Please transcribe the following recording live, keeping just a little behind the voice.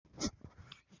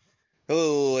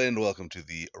Hello and welcome to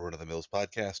the Run of the Mills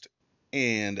podcast.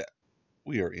 And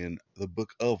we are in the book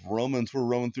of Romans. We're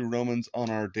rolling through Romans on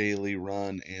our daily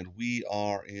run, and we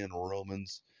are in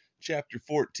Romans chapter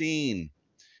 14.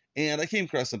 And I came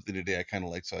across something today I kind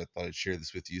of like, so I thought I'd share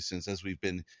this with you, since as we've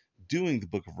been doing the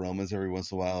book of Romans, every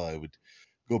once in a while I would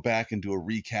go back and do a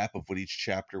recap of what each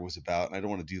chapter was about. And I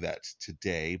don't want to do that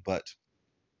today, but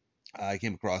I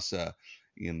came across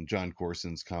in John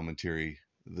Corson's commentary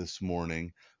this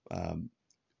morning. Um,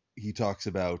 he talks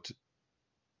about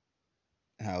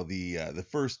how the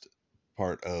first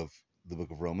part of the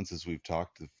book of Romans, as we've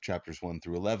talked, the chapters 1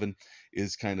 through 11,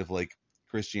 is kind of like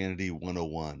Christianity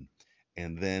 101.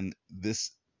 And then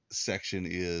this section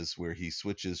is where he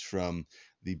switches from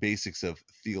the basics of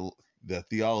the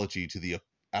theology to the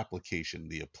application,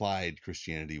 the applied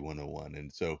Christianity 101.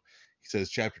 And so he says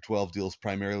chapter 12 deals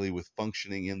primarily with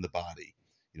functioning in the body,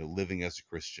 living as a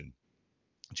Christian.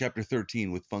 Chapter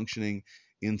 13 with functioning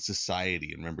in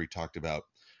society. And remember, he talked about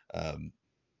um,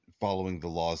 following the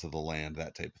laws of the land,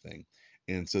 that type of thing.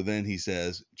 And so then he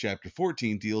says chapter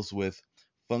 14 deals with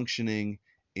functioning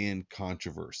in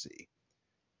controversy,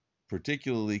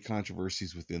 particularly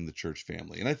controversies within the church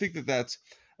family. And I think that that's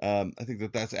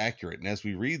accurate. And as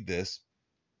we read this,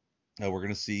 we're going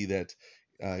to see that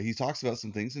he talks about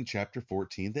some things in chapter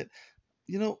 14 that,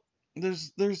 you know,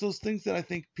 there's those things that I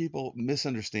think people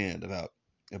misunderstand about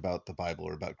the Bible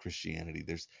or about Christianity.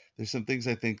 There's some things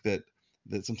I think that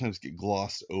sometimes get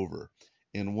glossed over.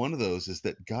 And one of those is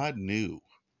that God knew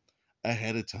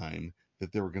ahead of time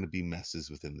that there were going to be messes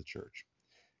within the church.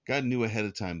 God knew ahead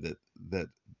of time that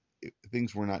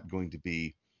things were not going to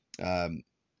be um,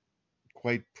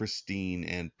 quite pristine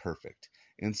and perfect.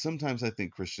 And sometimes I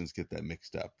think Christians get that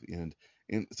mixed up. And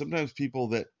sometimes people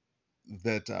that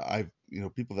I've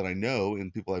people that I know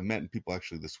and people I've met and people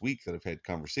actually this week that I've had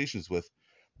conversations with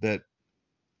that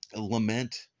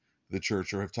lament the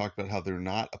church or have talked about how they're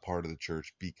not a part of the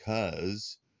church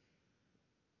because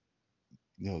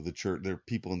the church, their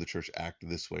people in the church act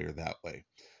this way or that way.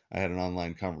 I had an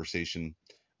online conversation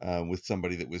with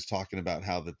somebody that was talking about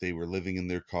how that they were living in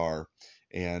their car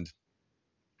and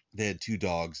they had two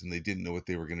dogs and they didn't know what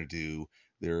they were going to do.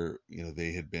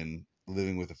 They had been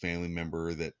living with a family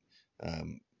member that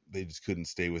um, they just couldn't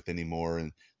stay with anymore,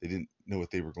 and they didn't know what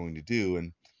they were going to do.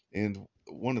 And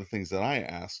one of the things that I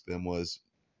asked them was,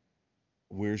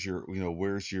 where's um,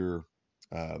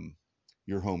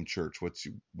 your home church?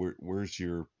 Where's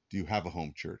your, do you have a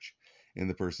home church? And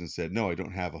the person said, no, I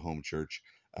don't have a home church.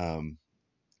 Um,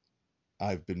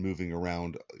 I've been moving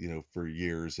around, for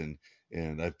years, and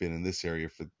I've been in this area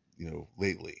for,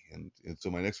 lately. And so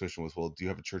my next question was, well, do you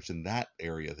have a church in that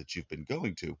area that you've been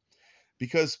going to?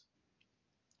 Because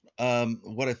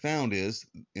what I found is,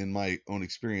 in my own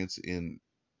experience in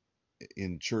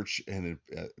church and in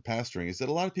pastoring, is that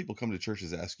a lot of people come to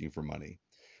churches asking for money.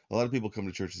 A lot of people come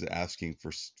to churches asking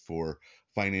for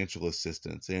financial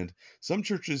assistance, and some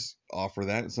churches offer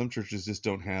that, and some churches just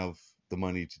don't have the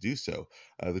money to do so.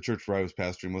 The church where I was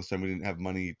pastoring, most of the time we didn't have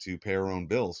money to pay our own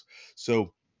bills,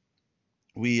 so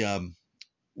we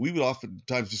we would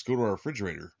oftentimes just go to our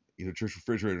refrigerator, church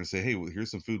refrigerator, and say, hey, well,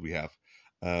 here's some food we have.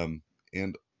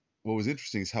 And what was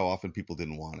interesting is how often people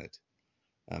didn't want it.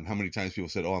 How many times people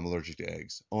said, oh, I'm allergic to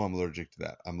eggs. Oh, I'm allergic to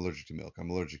that. I'm allergic to milk. I'm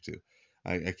allergic to,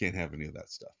 I can't have any of that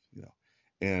stuff.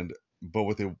 And, but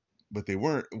what they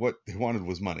wanted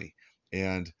was money.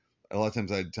 And a lot of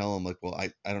times I'd tell them, like, well,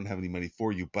 I don't have any money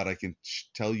for you, but I can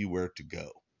tell you where to go.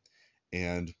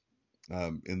 And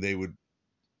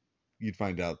you'd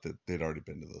find out that they'd already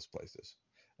been to those places.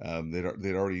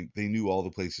 They knew all the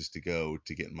places to go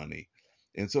to get money.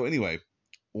 And so anyway,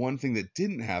 one thing that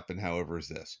didn't happen, however, is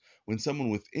this: when someone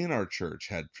within our church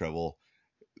had trouble,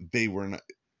 they were not,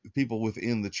 people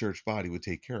within the church body would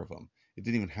take care of them. It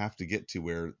didn't even have to get to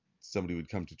where somebody would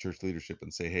come to church leadership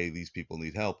and say, hey, these people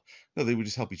need help. No, they would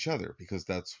just help each other, because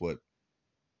that's what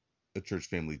a church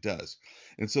family does.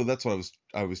 And so that's what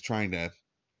I was trying to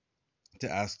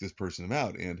ask this person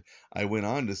about. And I went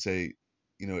on to say,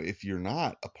 if you're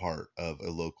not a part of a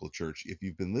local church, if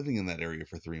you've been living in that area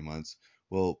for 3 months,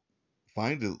 well,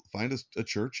 find a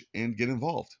church and get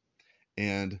involved.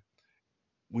 And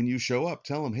when you show up,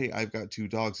 tell them, hey, I've got two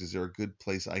dogs. Is there a good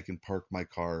place I can park my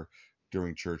car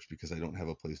during church, because I don't have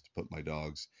a place to put my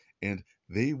dogs? And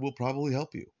they will probably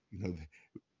help you.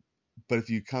 But if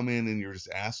you come in and you're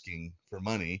just asking for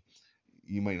money,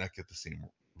 you might not get the same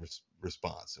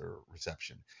response or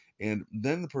reception. And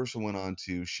then the person went on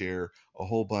to share a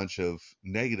whole bunch of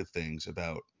negative things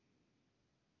about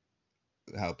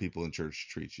how people in church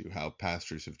treat you, how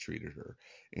pastors have treated her,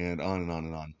 and on and on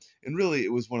and on. And really,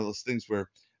 it was one of those things where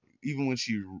even when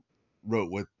she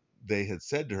wrote they had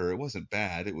said to her, it wasn't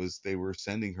bad. It was, they were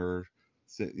sending her,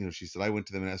 she said, I went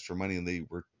to them and asked for money and they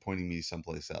were pointing me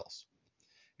someplace else.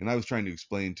 And I was trying to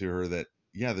explain to her that,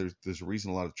 yeah, there's a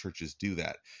reason a lot of churches do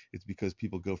that. It's because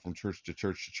people go from church to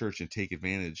church to church and take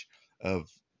advantage of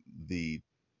the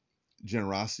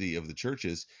generosity of the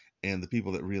churches, and the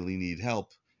people that really need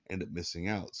help end up missing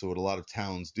out. So what a lot of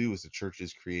towns do is the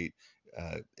churches create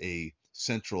a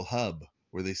central hub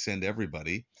where they send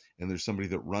everybody, and there's somebody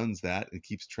that runs that and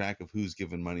keeps track of who's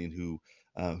given money and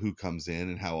who comes in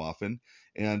and how often,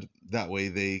 and that way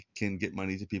they can get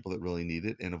money to people that really need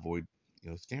it and avoid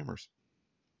scammers.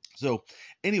 So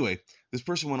anyway, this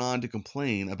person went on to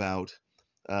complain about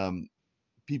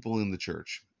people in the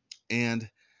church, and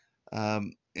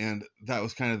that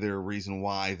was kind of their reason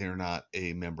why they're not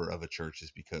a member of a church,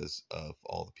 is because of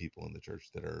all the people in the church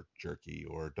that are jerky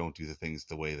or don't do the things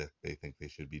the way that they think they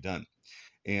should be done.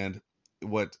 And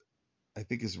what I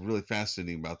think is really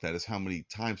fascinating about that is how many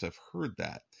times I've heard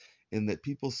that, and that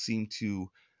people seem to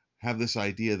have this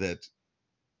idea that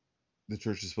the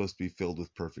church is supposed to be filled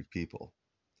with perfect people.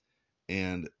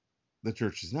 And the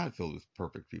church is not filled with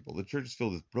perfect people. The church is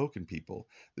filled with broken people.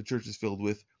 The church is filled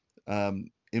with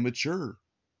immature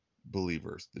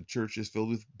believers. The church is filled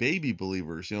with baby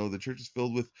believers. The church is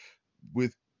filled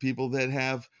with people that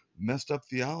have messed up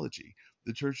theology.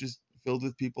 The church is filled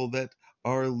with people that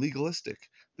are legalistic.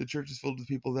 The church is filled with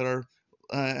people that are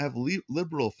have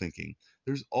liberal thinking.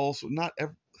 There's also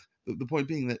the point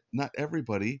being that not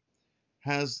everybody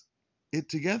has it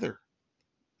together.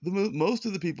 Most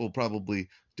of the people probably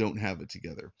don't have it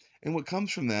together. And what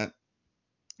comes from that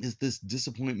is this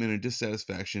disappointment and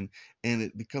dissatisfaction,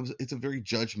 and it's a very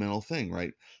judgmental thing,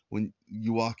 right? When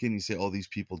you walk in, you say, oh, these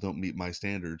people don't meet my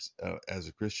standards as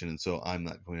a Christian, and so I'm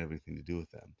not going to have anything to do with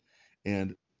them.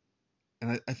 And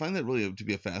I find that really to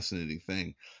be a fascinating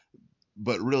thing.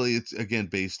 But really, it's, again,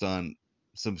 based on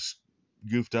some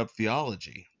goofed up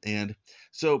theology. And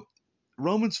so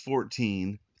Romans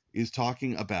 14 is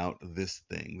talking about this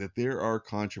thing, that there are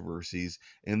controversies,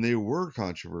 and there were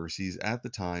controversies at the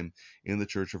time in the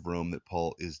Church of Rome that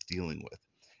Paul is dealing with.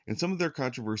 And some of their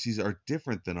controversies are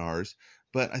different than ours,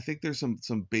 but I think there's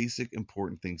some basic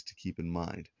important things to keep in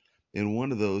mind. And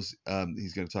one of those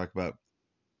he's going to talk about,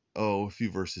 a few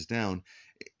verses down,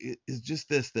 is just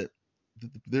this, that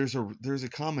there's a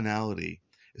commonality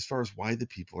as far as why the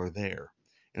people are there.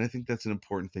 And I think that's an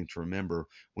important thing to remember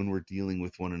when we're dealing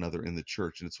with one another in the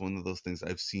church. And it's one of those things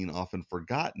I've seen often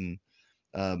forgotten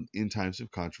in times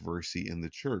of controversy in the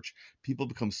church. People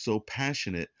become so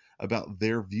passionate about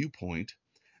their viewpoint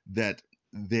that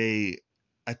they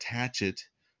attach it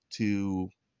to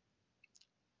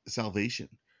salvation.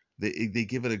 They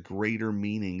give it a greater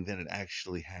meaning than it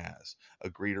actually has, a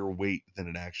greater weight than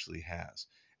it actually has.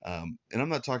 And I'm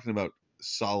not talking about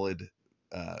solid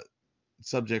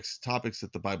topics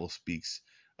that the Bible speaks,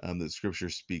 that Scripture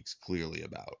speaks clearly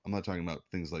about. I'm not talking about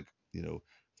things like,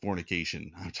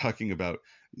 fornication. I'm talking about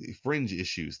fringe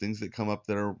issues, things that come up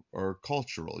that are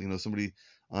cultural. Somebody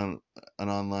on an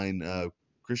online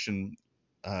Christian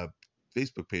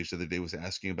Facebook page the other day was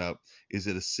asking about, is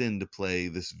it a sin to play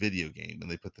this video game? And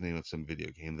they put the name of some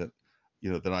video game that,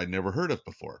 that I'd never heard of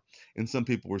before. And some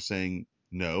people were saying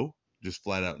no, just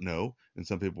flat out no. And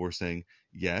some people were saying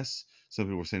yes. Some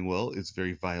people were saying, well, it's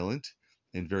very violent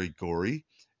and very gory.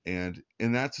 And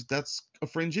that's a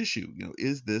fringe issue.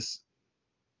 Is this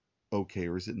okay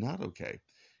or is it not okay?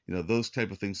 Those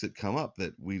type of things that come up,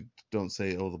 that we don't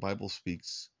say, oh, the Bible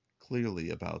speaks clearly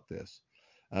about this.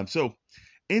 So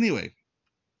anyway,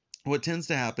 what tends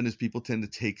to happen is people tend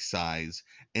to take sides,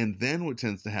 and then what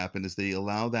tends to happen is they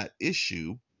allow that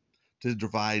issue to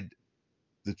divide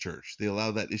the church. They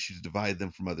allow that issue to divide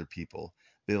them from other people.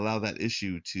 They allow that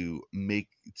issue to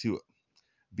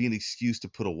be an excuse to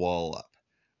put a wall up.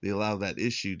 They allow that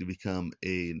issue to become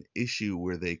an issue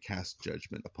where they cast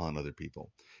judgment upon other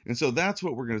people. And so that's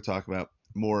what we're going to talk about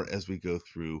more as we go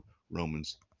through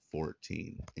Romans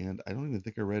 14. And I don't even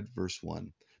think I read verse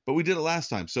 1. But we did it last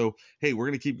time. So, hey, we're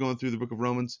going to keep going through the book of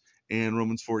Romans and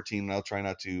Romans 14. And I'll try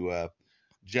not to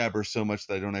jabber so much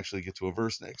that I don't actually get to a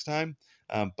verse next time.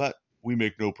 But we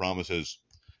make no promises.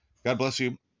 God bless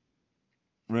you.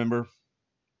 Remember,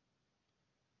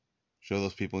 show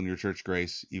those people in your church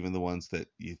grace, even the ones that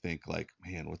you think like,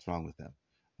 man, what's wrong with them?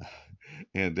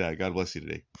 And God bless you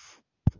today.